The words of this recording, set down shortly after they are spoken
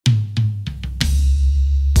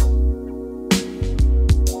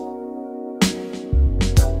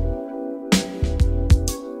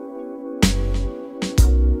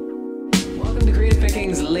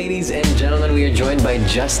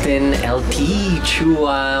Justine LT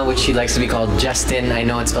Chua, which she likes to be called Justin. I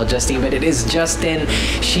know it's spelled Justine, but it is Justin.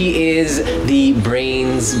 She is the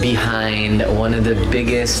brains behind one of the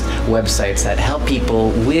biggest websites that help people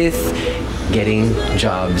with getting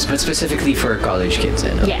jobs, but specifically for college kids.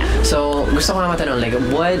 Ano? Yeah. So, gusto ko na matanong, like,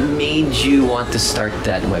 what made you want to start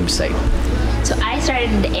that website? So I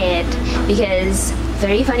started it because,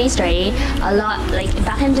 very funny story, a lot, like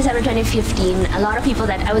back in December 2015, a lot of people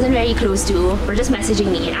that I wasn't very close to were just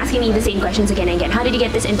messaging me and asking me the same questions again and again. How did you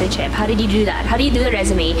get this internship? How did you do that? How do you do the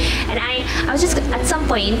resume? And I was just, at some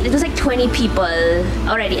point, it was like 20 people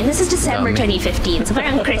already, and this is December 2015, so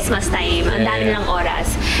parang Christmas time, ang dami nilang oras.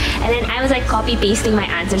 And then I was like copy-pasting my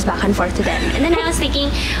answers back and forth to them. And then I was thinking,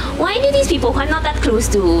 why do these people who I'm not that close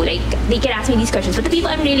to, like, they can ask me these questions, but the people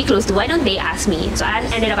I'm really close to, why don't they ask me? So I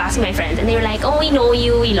ended up asking my friends, and they were like, oh, we know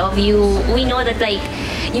you, we love you, we know that, like,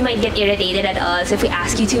 you might get irritated at us if we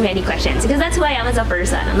ask you too many questions, because that's who I am as a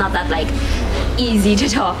person. I'm not that, like, easy to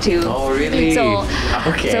talk to. Oh, really? So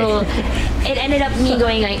it ended up me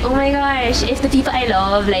going like, oh my gosh, if the people I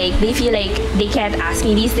love, like, they feel like they can't ask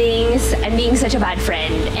me these things, I'm being such a bad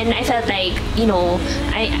friend. And I felt like, you know,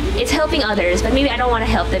 it's helping others, but maybe I don't want to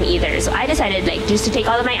help them either. So I decided, like, just to take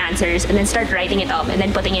all of my answers and then start writing it up and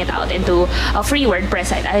then putting it out into a free WordPress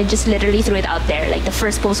site. I just literally threw it out there. Like, the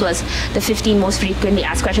first post was the 15 most frequently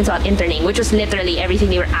asked questions about interning, which was literally everything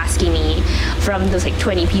they were asking me from those like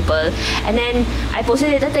 20 people. And then I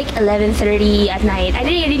posted it at like 11:30 at night. I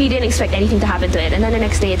really didn't expect anything to happen to it. And then the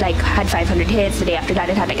next day it like had 500 hits. The day after that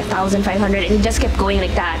it had like 1,500, and it just kept going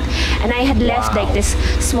like that. And I had left like this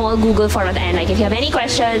small Google form at the end, like, if you have any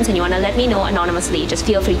questions and you want to let me know anonymously, just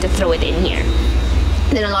feel free to throw it in here.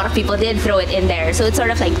 Then a lot of people did throw it in there, so it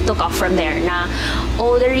sort of like took off from there. Now,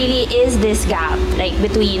 oh, there really is this gap, like,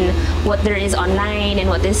 between what there is online and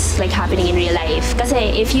what is like happening in real life. Because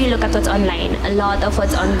if you look at what's online, a lot of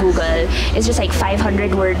what's on Google is just like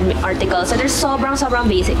 500-word articles. So they're sobrang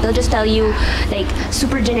basic. They'll just tell you like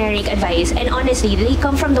super generic advice, and honestly, they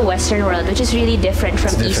come from the Western world, which is really different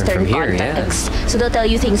from Eastern context. Yeah. So they'll tell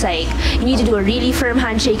you things like you need to do a really firm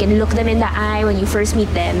handshake and look them in the eye when you first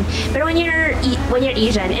meet them. But when you're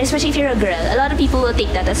Asian, especially if you're a girl, a lot of people will take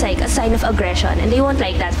that as like a sign of aggression, and they won't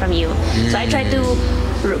like that from you. So I try to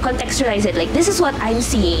contextualize it, like, this is what I'm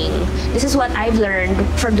seeing, this is what I've learned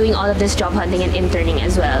from doing all of this job hunting and interning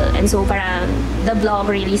as well. And so parang the blog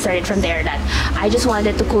really started from there, that I just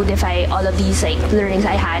wanted to codify all of these like learnings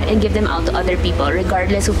I had and give them out to other people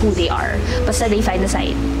regardless of who they are. Basta they find the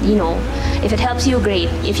site, you know, if it helps you, great.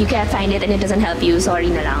 If you can't find it and it doesn't help you, sorry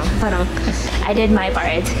na lang. Parang I did my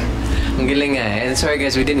part. Ang galing nga. And sorry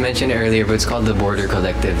guys, we didn't mention it earlier, but it's called the Border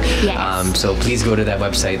Collective. Yes. So please go to that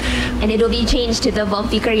website. And it will be changed to the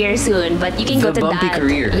Bumpy Career soon, but you can go to the Bumpy that.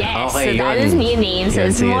 Career. Yes, okay, so that is new name. So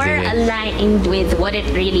it's more aligned with what it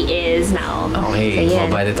really is now. Okay, so,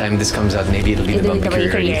 well, by the time this comes out, maybe it'll be the Bumpy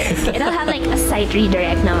Career. It'll have like a site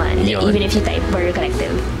redirect naman, even if you type Border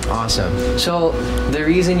Collective. Awesome. So the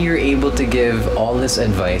reason you're able to give all this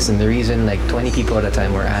advice, and the reason like 20 people at a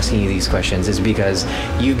time were asking you these questions, is because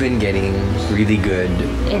you've been getting really good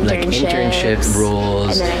internship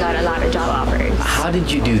roles. And then I got a lot of job offers. How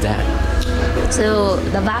did you do that? So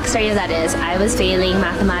the backstory of that is I was failing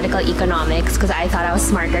mathematical economics because I thought I was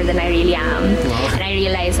smarter than I really am. Wow. And I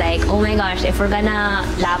realized like, oh my gosh, if we're gonna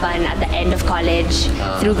laban at the end of college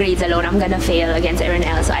through grades alone, I'm gonna fail against everyone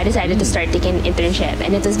else. So I decided to start taking internship,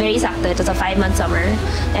 and it was very sakto. It was a 5-month summer,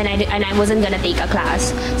 and I wasn't gonna take a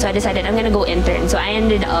class. So I decided I'm gonna go intern. So I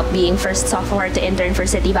ended up being first sophomore to intern for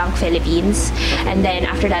Citibank Philippines, and then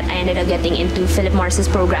after that I ended up getting into Philip Morris's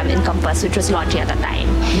program in Compass, which was launching at the time.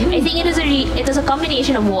 I think it was a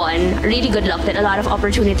combination of, one, really good luck that a lot of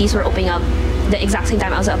opportunities were opening up the exact same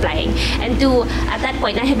time I was applying, and two, at that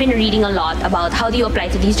point I had been reading a lot about how do you apply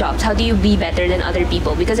to these jobs, how do you be better than other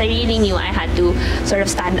people, because I really knew I had to sort of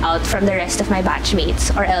stand out from the rest of my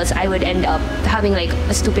batchmates, or else I would end up having like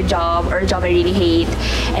a stupid job or a job I really hate.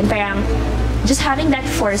 And parang just having that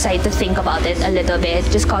foresight to think about it a little bit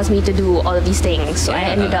just caused me to do all of these things. So I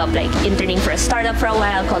ended up like interning for a startup for a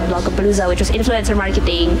while called Blogapalooza, which was influencer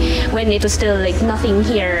marketing when it was still like nothing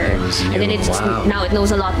here. And then now it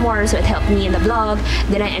knows a lot more, so it helped me in the blog.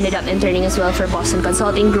 Then I ended up interning as well for Boston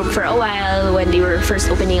Consulting Group for a while when they were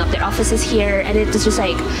first opening up their offices here, and it was just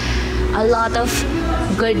like a lot of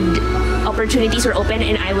good opportunities were open,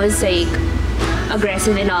 and I was like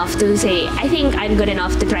aggressive enough to say, I think I'm good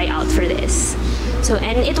enough to try out for this. So,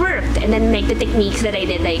 and it worked. And then like the techniques that I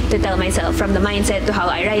did, like to tell myself from the mindset to how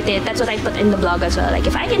I write it, that's what I put in the blog as well. Like,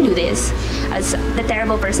 if I can do this as the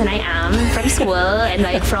terrible person I am from school and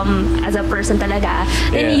like from as a person talaga,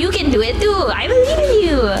 then you can do it too. I believe in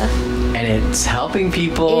you. And it's helping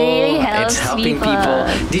people. It really helps it's helping people.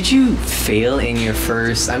 Did you fail in your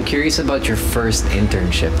first? I'm curious about your first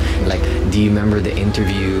internship. Like, do you remember the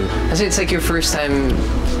interview? I say it's like your first time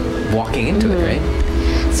walking into it,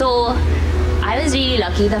 right? So I was really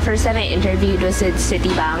lucky. The first time I interviewed was at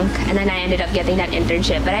Citibank, and then I ended up getting that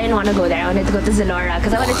internship. But I didn't want to go there. I wanted to go to Zalora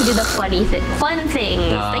because I wanted to do the fun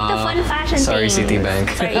things, like the fun fashion Sorry, things.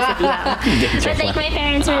 Citibank. Sorry, Citibank. But like my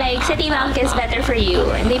parents were like, Citibank is better for you,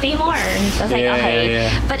 and they pay more. So I was like, okay.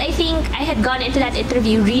 Yeah. But I think I had gone into that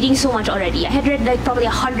interview reading so much already. I had read like probably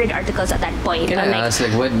 100 articles at that point. Can I ask,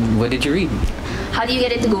 like, what did you read? How do you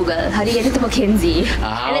get into Google? How do you get into McKinsey?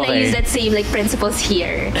 And then I use that same like principles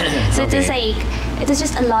here. So it was like, it was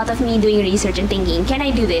just a lot of me doing research and thinking, can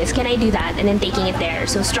I do this? Can I do that? And then taking it there.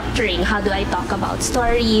 So structuring, how do I talk about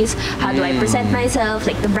stories? How do I present myself?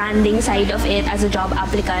 Like the branding side of it as a job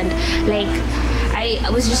applicant. Like I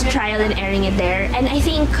was just trial and erroring it there. And I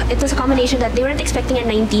think it was a combination that they weren't expecting a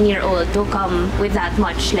 19-year-old to come with that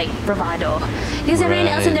much like bravado. Because everyone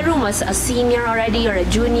else in the room was a senior already or a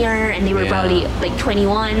junior, and they were probably like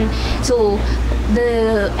 21. So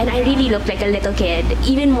and I really looked like a little kid,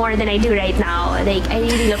 even more than I do right now. Like I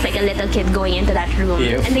really looked like a little kid going into that room.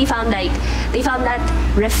 And they found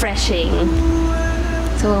that refreshing.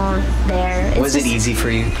 So there. Was it easy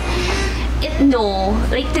for you? No,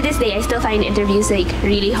 like to this day I still find interviews like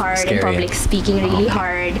really hard and public speaking really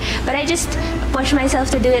hard, but I just push myself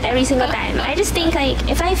to do it every single time. I just think like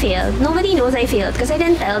if I fail, nobody knows I failed because I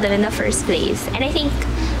didn't tell them in the first place. And I think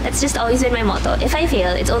that's just always been my motto. If I fail,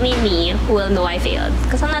 it's only me who will know I failed,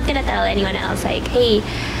 because I'm not gonna tell anyone else like, hey,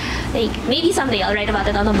 like maybe someday I'll write about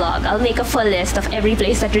it on a blog. I'll make a full list of every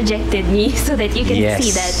place that rejected me so that you can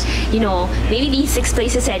see that, you know, maybe these 6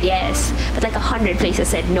 places said yes, but like 100 places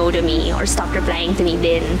said no to me or stopped replying to me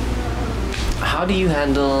then. How do you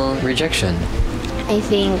handle rejection? I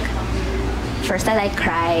think first I like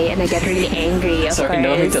cry and I get really angry. Of Sorry, course.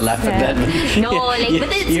 no need to laugh at that. No, like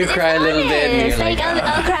but it's you cry a little bit. And you're like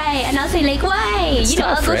I'll cry and I'll say like why? It's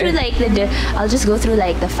I'll tough, go through like I'll just go through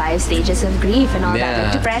like the 5 stages of grief and all that,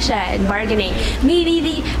 like depression, bargaining. Maybe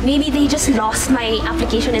they just lost my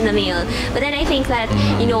application in the mail. But then I think that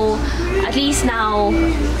you know, at least now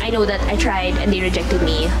I know that I tried and they rejected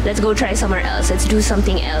me. Let's go try somewhere else. Let's do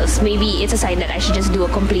something else. Maybe it's a sign that I should just do a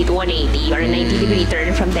complete 180 or a 90-degree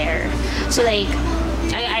turn from there. So like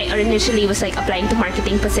I initially was like applying to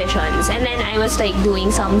marketing positions, and then I was like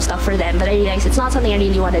doing some stuff for them, but I realized it's not something I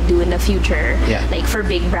really want to do in the future, like for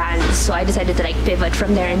big brands. So I decided to like pivot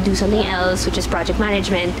from there and do something else, which is project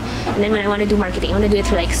management. And then when I want to do marketing, I want to do it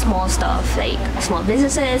for like small stuff, like small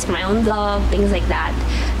businesses, for my own blog, things like that.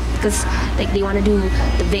 Because like they want to do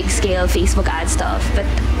the big scale Facebook ad stuff, but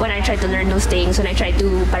when I tried to learn those things, when I tried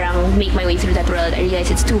to parang make my way through that world, I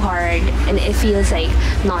realized it's too hard and it feels like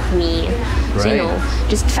not me. So you know,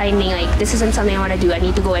 just finding like this isn't something I want to do. I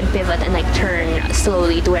need to go and pivot and like turn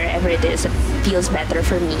slowly to wherever it is that feels better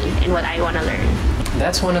for me and what I want to learn.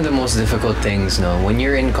 That's one of the most difficult things, no? When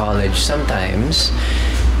you're in college, sometimes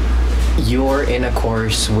you're in a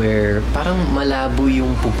course where parang malabo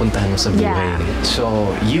yung pupuntahan mo sa buhay.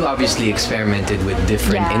 So you obviously experimented with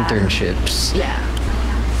different internships.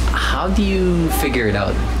 How do you figure it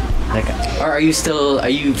out? Like, or are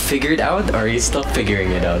you figured out, or are you still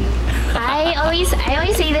figuring it out? I always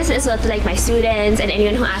say this as well to like my students and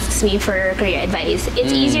anyone who asks me for career advice.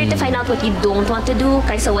 It's easier to find out what you don't want to do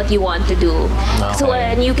kaysa what you want to do. So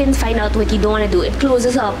when you can find out what you don't want to do, it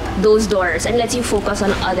closes up those doors and lets you focus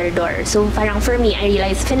on other doors. So parang for me, I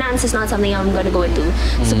realized finance is not something I'm going to go into.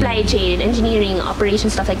 Supply chain, engineering,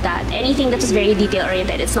 operations, stuff like that. Anything that is very detail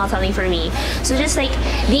oriented, it's not something for me. So just like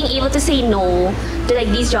being able to say no to like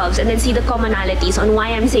these jobs and then see the commonalities on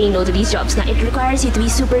why I'm saying no to these jobs. Now it requires you to be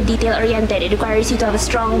super detail oriented. It requires you to have a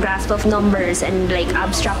strong grasp of numbers and like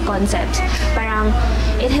abstract concepts. Parang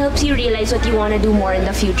it helps you realize what you want to do more in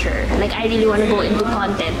the future. Like I really want to go into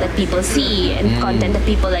content that people see and content that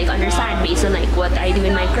people like understand based on like what I do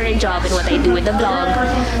in my current job and what I do with the blog.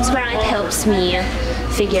 So parang it helps me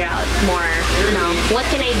figure out more, you know, what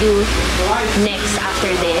can I do next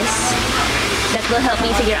after this that will help me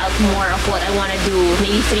figure out more of what I want to do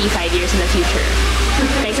maybe 3-5 years in the future.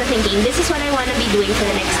 Like so thinking, this is what I want to be doing for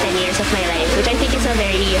the next 10 years of my life, which I think is a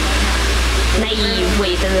very naive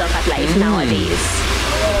way to look at life nowadays.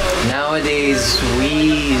 Nowadays,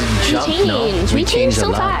 we jump, change. no? We change a so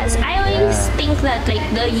lot. fast. I always think that like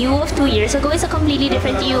the you of 2 years ago is a completely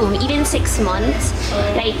different you. Even 6 months,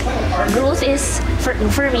 like growth is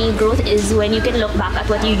for me. Growth is when you can look back at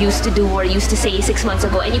what you used to do or used to say 6 months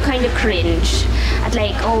ago, and you kind of cringe at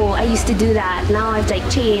like, oh, I used to do that. Now I've like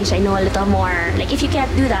changed. I know a little more. Like if you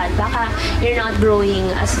can't do that, baka you're not growing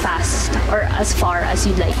as fast or as far as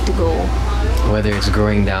you'd like to go. Whether it's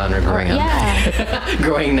growing down or growing up. Yeah.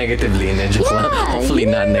 Growing negatively and then just hopefully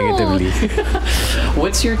not negatively.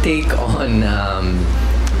 What's your take on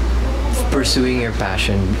pursuing your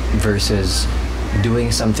passion versus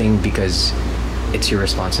doing something because it's your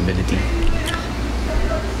responsibility?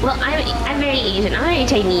 Well, I'm very Asian. I'm very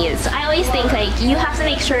Chinese. So I always think like you have to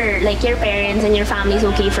make sure like your parents and your family is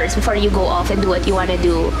okay first before you go off and do what you want to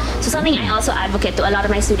do. So something I also advocate to a lot of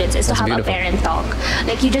my students is to have beautiful. a parent talk.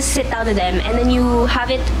 Like you just sit down with them and then you have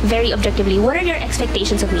it very objectively. What are your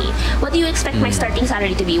expectations of me? What do you expect my starting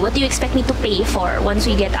salary to be? What do you expect me to pay for once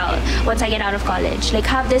I get out of college? Like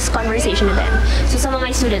have this conversation with them. So some of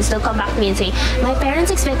my students, they'll come back to me and say, my parents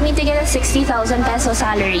expect me to get a 60,000 peso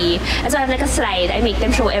salary. And so I have like a slide. I make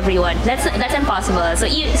them show everyone. That's impossible. So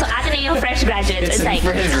Ateneo fresh graduates, it's like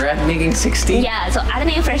fresh grad making 60. Yeah. So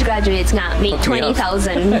Ateneo fresh graduates nga make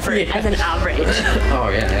 20,000 as an average. Oh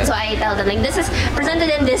yeah. So I tell them like this is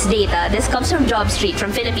presented in this data. This comes from JobStreet,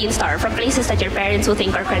 from Philippine Star, from places that your parents will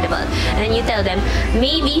think are credible. And then you tell them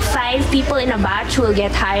maybe 5 people in a batch will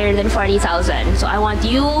get higher than 40,000. So I want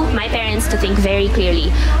you, my parents, to think very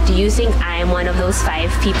clearly. Do you think I'm one of those 5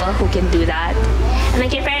 people who can do that? And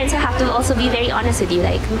like your parents have to also be very honest with you.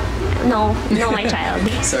 Like, no, my child.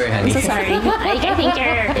 Sorry, honey. I'm so sorry. Like I think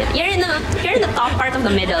you're in the top part of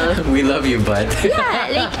the middle. We love you, but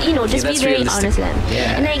Yeah, like just be that's very realistic. honest with them.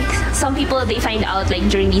 Yeah. And like some people they find out like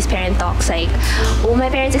during these parent talks like, oh, my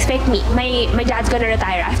parents expect me. My dad's gonna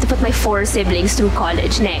retire. I have to put my 4 siblings through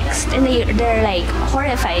college next, and they're like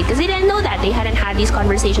horrified because they didn't know that they hadn't had these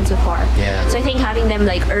conversations before. Yeah. So I think having them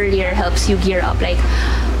like earlier helps you gear up. Like.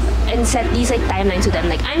 And set these like timelines to them.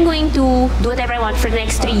 Like I'm going to do whatever I want for the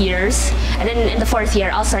next 3 years, and then in the 4th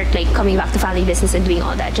year I'll start like coming back to family business and doing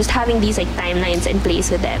all that. Just having these like timelines in place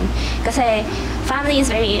with them, because family is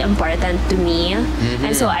very important to me,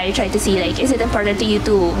 and so I try to see like, is it important to you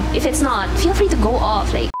too? If it's not, feel free to go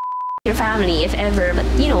off like your family if ever, but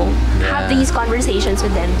have these conversations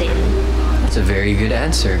with them then. That's a very good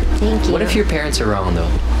answer. Thank you. What if your parents are wrong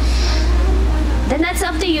though? Then that's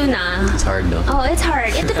up to you na. It's hard though. Oh, it's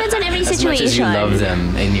hard. It depends on every As situation. much as you love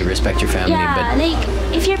them and you respect your family, Yeah, but like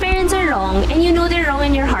if your parents are wrong and you know they're wrong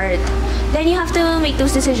in your heart, then you have to make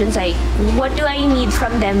those decisions like, what do I need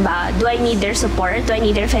from them ba? Do I need their support? Do I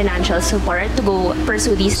need their financial support to go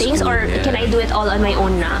pursue these things? Or can I do it all on my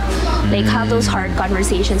own na? Like have those hard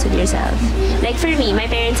conversations with yourself. Like for me,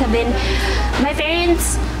 my parents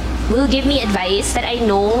will give me advice that I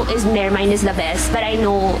know is in their mind is the best, but I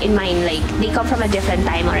know in mine like they come from a different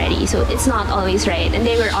time already, so it's not always right. And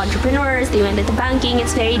they were entrepreneurs, they went into banking,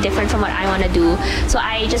 it's very different from what I want to do, so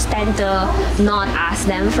I just tend to not ask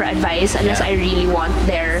them for advice unless I really want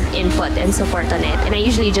their input and support on it, and I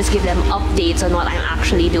usually just give them updates on what I'm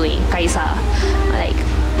actually doing kaysa like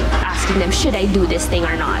asking them, should I do this thing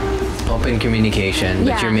or not? open communication,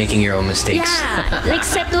 but you're making your own mistakes. Yeah, like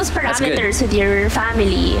set those parameters with your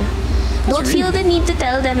family. Don't feel the need to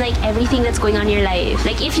tell them like everything that's going on in your life.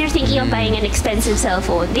 Like if you're thinking of buying an expensive cell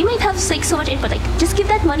phone, they might have like so much input. Like just give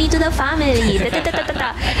that money to the family.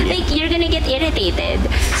 Like you're gonna get irritated.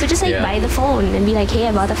 So just like buy the phone and be like, hey,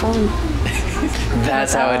 I bought the phone.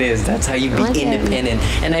 That's how it is. That's how you be independent.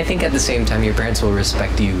 And I think at the same time, your parents will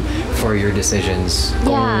respect you for your decisions.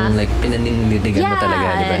 Yeah. Kung like pinanindigan mo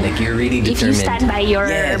talaga, diba? Like you're really determined. If you stand by your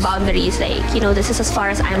boundaries, like, this is as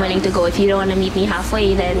far as I'm willing to go. If you don't want to meet me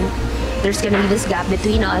halfway, then there's gonna be this gap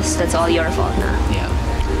between us. That's all your fault na. Yeah.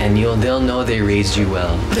 And they'll know they raised you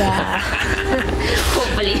well. Yeah.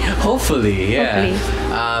 Hopefully, yeah.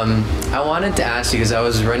 I wanted to ask you because I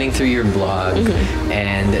was running through your blog,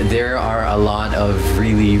 and there are a lot of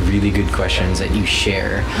really, really good questions that you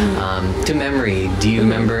share. To memory, do you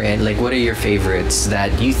remember, and like, what are your favorites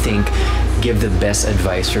that you think give the best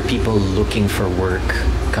advice for people looking for work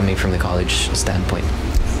coming from the college standpoint?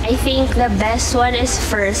 I think the best one is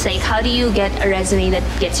first, like, how do you get a resume that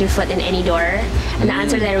gets your foot in any door? And the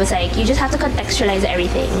answer there was like, you just have to contextualize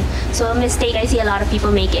everything. So a mistake I see a lot of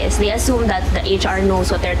people make is they assume that the HR knows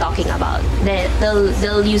what they're talking about.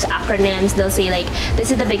 They'll use acronyms. They'll say like, this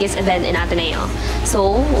is the biggest event in Ateneo.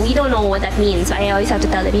 So we don't know what that means. I always have to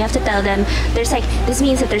tell them. You have to tell them there's like, this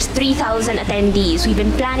means that there's 3,000 attendees. We've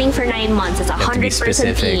been planning for 9 months. It's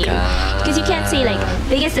 100% team. Because you can't say like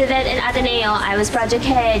biggest event in Ateneo, I was project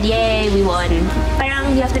head, yay, we won.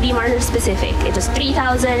 Parang you have to be more specific. It was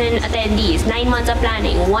 3,000 attendees, 9 months of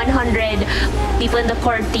planning, 100 people in the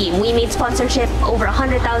core team. We made sponsorship over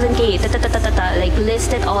 100,000 K. Like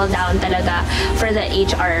list it all down talaga for the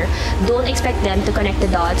HR. Don't expect them to connect the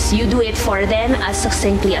dots. You do it for them as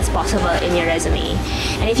succinctly as possible in your resume.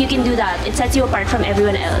 And if you can do that, it sets you apart from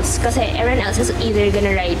everyone else. Because everyone else is either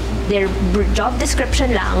gonna write their job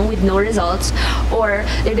description lang with no results, or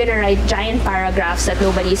they're gonna write giant paragraphs that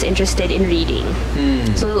nobody's interested in reading.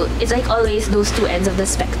 So it's like always those two ends of the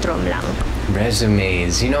spectrum lang.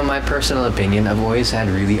 Resumes. You know, my personal opinion, I've always had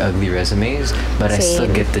really ugly resumes, but I still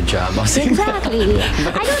Same. get the job. Exactly.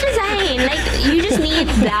 I don't design. Like you just need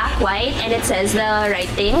black, white, and it says the right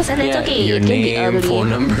things, and it's okay. Your it can name, be ugly. phone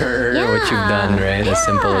number, what you've done, right? As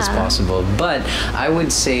simple as possible. But I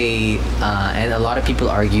would say, and a lot of people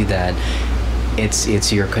argue that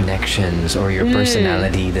it's your connections or your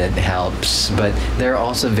personality that helps. But there are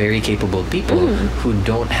also very capable people who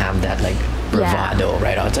don't have that like bravado,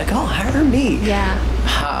 right? It's like, oh, hire me. Yeah.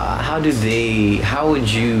 How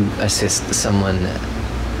would you assist someone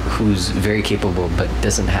who's very capable but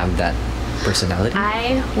doesn't have that personality?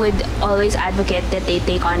 I would always advocate that they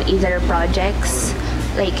take on either projects,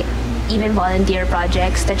 like even volunteer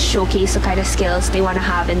projects that showcase the kind of skills they want to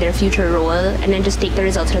have in their future role, and then just take the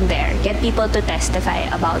results from there. Get people to testify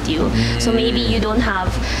about you. So maybe you don't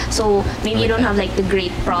have like the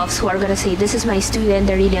great profs who are gonna say, this is my student,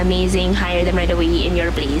 they're really amazing, hire them right away in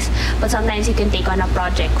your place. But sometimes you can take on a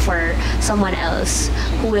project for someone else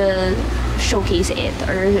who will showcase it,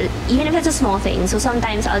 or even if it's a small thing. So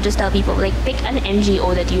sometimes I'll just tell people, like, pick an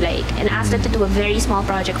NGO that you like and ask them to do a very small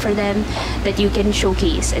project for them that you can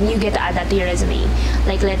showcase, and you get to add that to your resume.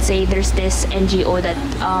 Like, let's say there's this NGO that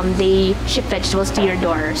they ship vegetables to your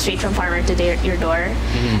door, straight from farmer to your door,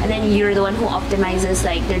 and then you're the one who optimizes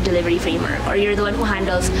like their delivery framework, or you're the one who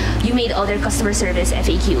handles, you made all their customer service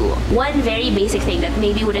FAQ. One very basic thing that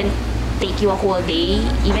maybe wouldn't take you a whole day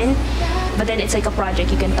even, but then it's like a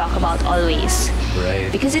project you can talk about always.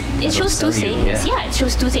 Right. Because it shows two things. Yeah, it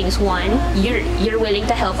shows two things. One, you're willing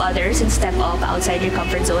to help others and step up outside your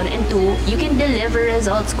comfort zone, and two, you can deliver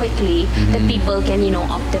results quickly that people can,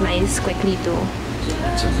 optimize quickly too.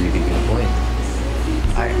 That's a really good point.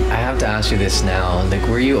 I have to ask you this now. Like,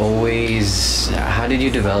 how did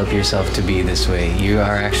you develop yourself to be this way? You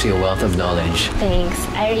are actually a wealth of knowledge. Thanks.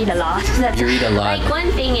 I read a lot. You read a lot. Like,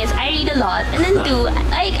 one thing is, I read a lot. And then two,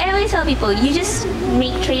 like, I always tell people, you just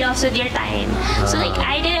make trade-offs with your time. So, like,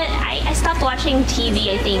 I stopped watching TV,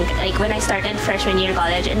 I think, like, when I started freshman year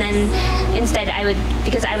college. And then, instead,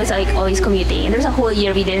 because I was, like, always commuting. And there was a whole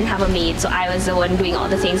year we didn't have a maid. So, I was the one doing all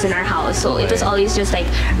the things in our house. So, it was always just, like,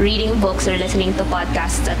 reading books or listening to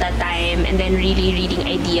podcasts at that time, and then really reading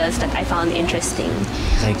ideas that I found interesting.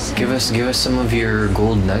 Like, give us some of your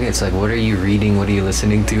gold nuggets. Like, what are you reading? What are you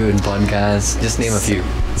listening to in podcasts? Just name a few.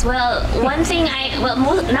 Well, one thing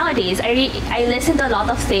nowadays I listen to a lot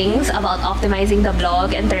of things about optimizing the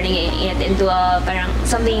blog and turning it into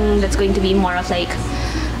something that's going to be more of like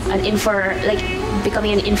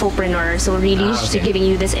becoming an infopreneur. So really giving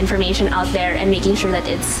you this information out there and making sure that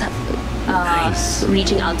it's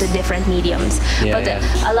reaching out to different mediums.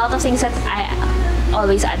 A lot of things that I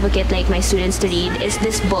always advocate like my students to read is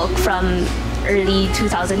this book from early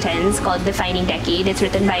 2010s called Defining Decade. It's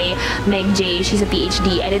written by Meg J. She's a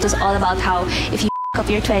PhD, and it was all about how if you up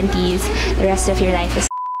your 20s, the rest of your life is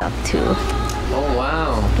up too. Oh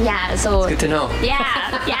wow. Yeah, so it's good to know. Yeah.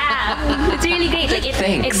 It's really great. Like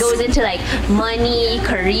it goes into like money,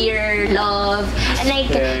 career, love, and like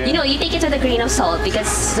you take it with a grain of salt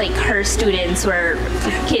because like her students were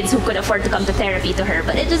kids who could afford to come to therapy to her.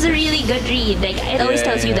 But it was a really good read. Like it always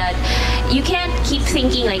tells you that you can't keep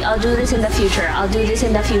thinking like I'll do this in the future. I'll do this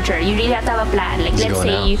in the future. You really have to have a plan. Like let's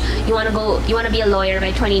say you want to be a lawyer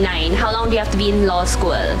by 29. How long do you have to be in law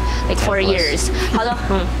school? Like 4 years. How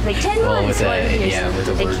long? Like 10 months. With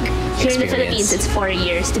the work here in the Philippines, it's 4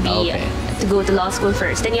 years to be to go to law school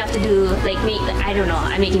first. Then you have to do I don't know.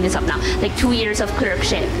 I'm making this up now. Like 2 years of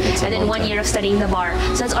clerkship, and then 1 year of studying the bar.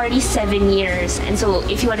 So it's already 7 years. And so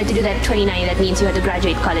if you wanted to do that at 29, that means you had to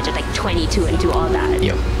graduate college at like 22 and do all that.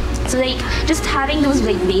 Yep. So like just having those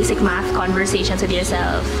like basic math conversations with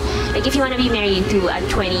yourself. Like if you want to be married to at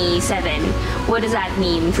 27, what does that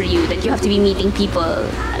mean for you? That you have to be meeting people.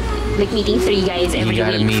 Like meeting 3 guys every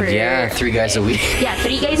week. 3 guys a week. Yeah,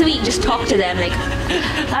 3 guys a week. Just talk to them. Like,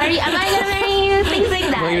 am I gonna marry you? things like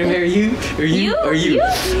that. Am I gonna marry you? Or you? Or you?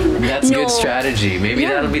 That's No. good strategy. Maybe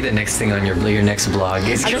Yeah. that'll be the next thing on your next blog.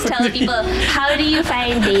 Is I'll just tell people, how do you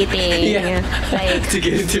find dating? Yeah. Like, to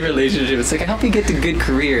get into a relationship. It's like, I help you get a good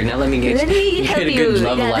career. Now let me let me help get a you. good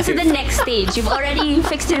love Yeah, life. this is the next stage. You've already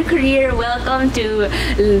fixed your career. Welcome to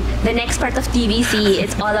the next part of TBC.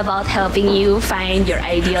 It's all about helping you find your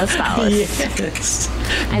ideal spouse. Yes.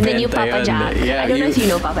 And then you Benta Papa yun. Jack. Yeah, I don't know if you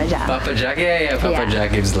know Papa Jack. Papa Jack, yeah. Papa Yeah.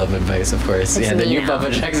 Jack gives love advice, of course. It's yeah, the me new now.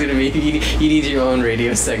 Papa Jack's gonna be. You need your own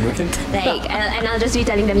radio segment. Like, and I'll just be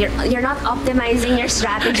telling them, you're not optimizing your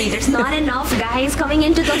strategy. There's not enough guys coming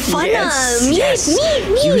into the funnel. Yes.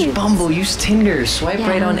 Me. Use Bumble, use Tinder, swipe Yeah.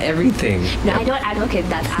 right on everything. No, I don't advocate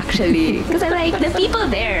that actually. Because I'm like, the people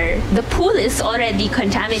there, the pool is already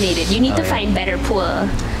contaminated. You need to yeah. find better pool.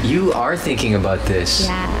 You are thinking about this.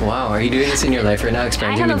 Yeah. Wow, are you doing this in your life right now? I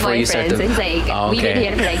Experimenting have a before you start boyfriend, to. so it's like, Oh, we've been okay.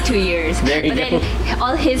 here for like 2 years. There you But go. then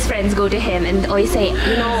all his friends go to him and always say,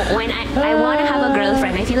 you know, when I want to have a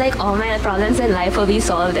girlfriend, I feel like all my problems in life will be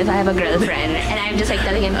solved if I have a girlfriend. And I'm just like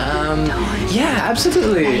telling him, Yeah,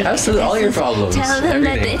 absolutely. Absolutely. All your problems. tell them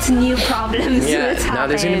that everything. it's new problems. Yeah, that's now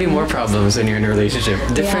there's going to be happened. more problems when you're in a relationship.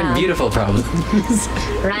 Different, Yeah. beautiful problems.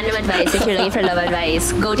 Random advice if you're looking for love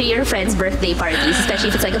advice. Go to your friends' birthday parties, especially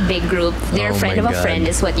if it's like a big group. Their Oh friend my of a God. friend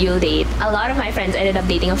is what you'll date. A lot of my friends ended up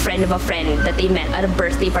dating a friend of a friend that they met at a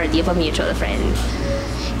birthday party of a mutual friend.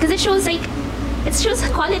 Because it shows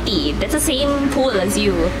quality. That's the same pool as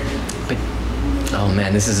you. But, oh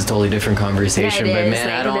man, this is a totally different conversation. Yeah, but it is. man,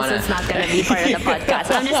 I Like, don't this want is not gonna be part of the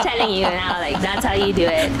podcast. I'm just telling you now, like that's how you do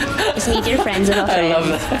it. Just meet your friends of a I friend. love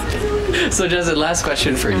that. So, Justin, last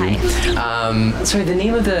question for you. Sorry, the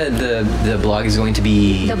name of the blog is going to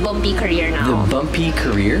be The bumpy career The now. Bumpy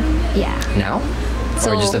Career Yeah. now,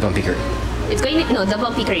 So- or just the Bumpy Career? It's going to, no, the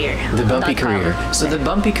bumpy career. The Bumpy .com. Career. So the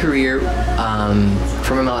Bumpy Career.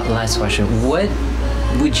 For my last question, what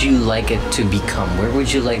would you like it to become? Where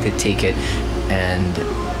would you like to take it? And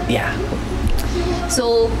yeah,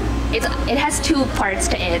 So it has two parts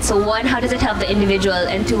to it. So one, how does it help the individual,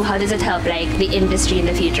 and two, how does it help like the industry in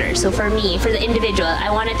the future? So for me, for the individual, I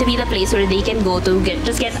want it to be the place where they can go to get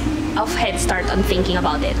a head start on thinking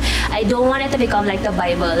about it. I don't want it to become like the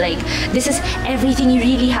Bible, like this is everything you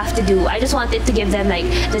really have to do. I just want it to give them like,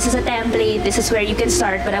 this is a template, this is where you can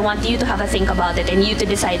start, but I want you to have a think about it and you to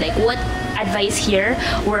decide like what advice here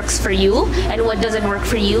works for you and what doesn't work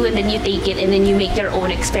for you, and then you take it and then you make your own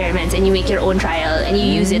experiments and you make your own trial and you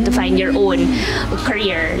use it to find your own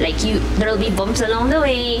career. Like there'll be bumps along the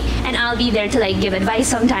way and I'll be there to like give advice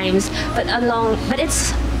sometimes, but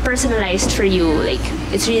it's personalized for you. Like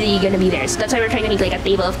it's really gonna be there. So that's why we're trying to make like a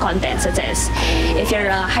table of contents that says, if you're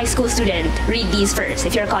a high school student, read these first.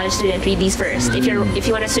 If you're a college student, read these first. If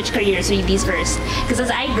you want to switch careers, read these first. Because as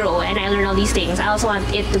I grow and I learn all these things, I also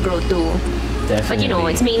want it to grow too. definitely. But you know,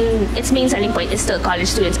 its main selling point is still college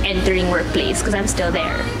students entering workplace because I'm still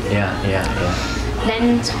there. Yeah.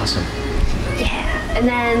 Then It's awesome. yeah. And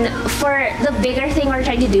then for the bigger thing we're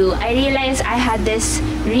trying to do, I realized I had this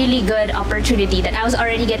really good opportunity that I was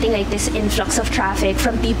already getting like this influx of traffic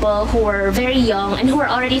from people who were very young and who were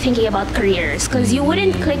already thinking about careers. Because you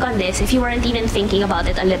wouldn't click on this if you weren't even thinking about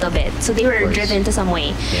it a little bit. So they were course. driven to some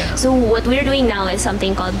way. Yeah. So what we're doing now is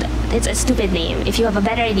something called, it's a stupid name. If you have a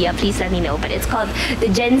better idea, please let me know. But it's called the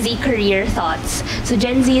Gen Z Career Thoughts. So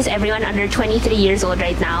Gen Z is everyone under 23 years old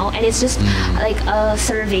right now. And it's just like a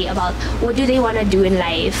survey about what do they want to do in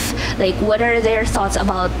life, like what are their thoughts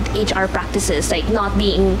about HR practices, like not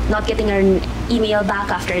getting an email back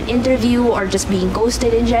after an interview or just being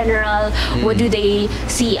ghosted in general. What do they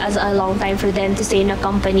see as a long time for them to stay in a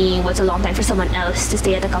company? What's a long time for someone else to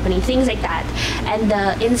stay at a company? Things like that. And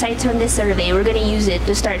the insights from this survey, we're going to use it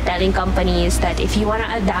to start telling companies that if you want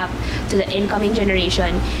to adapt to the incoming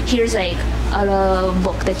generation, here's like a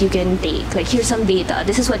book that you can take. Like here's some data.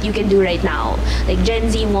 This is what you can do right now. Like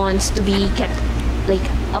Gen Z wants to be kept like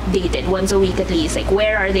updated once a week at least. Like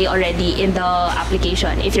where are they already in the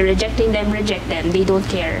application? If you're rejecting them, reject them. They don't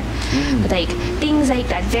care. But like things like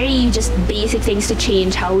that, very just basic things to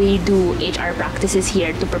change how we do HR practices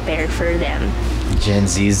here to prepare for them. Gen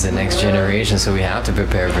Z is the next generation, so we have to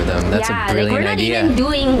prepare for them. That's yeah, a brilliant like we're not idea. even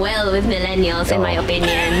doing well with millennials, in my Oh.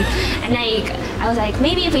 opinion. And like, I was like,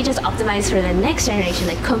 maybe if we just optimize for the next generation,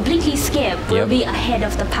 like completely skip, we'll Yep. be ahead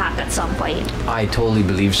of the pack at some point. I totally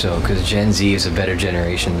believe so, because Gen Z is a better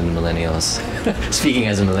generation than millennials. Speaking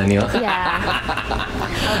as a millennial. Yeah.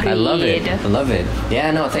 I love it. Agreed. I love it.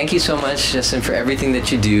 Yeah, no, thank you so much, Justin, for everything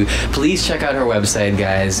that you do. Please check out her website,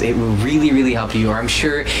 guys. It will really, really help you. Or I'm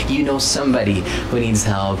sure you know somebody who needs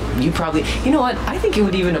help, you probably, you know what? I think it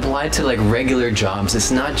would even apply to like regular jobs.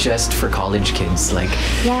 It's not just for college kids. Like,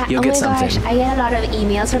 Yeah, you'll oh get my something. gosh, I get a lot of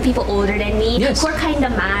emails from people older than me Yes. who are kind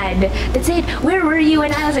of mad. That said, where were you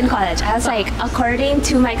when I was in college? I was like, according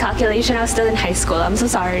to my calculation, I was still in high school. I'm so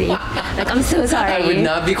sorry. Like, I'm so sorry. I would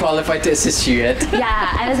not be qualified to assist you yet.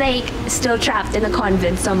 Yeah, I was like still trapped in a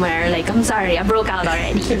convent somewhere. Like, I'm sorry, I broke out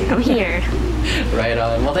already. I'm here. Right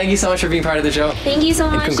on. Well, thank you so much for being part of the show. Thank you so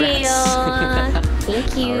And much, congrats. Ayo.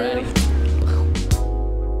 Thank you. Alrighty.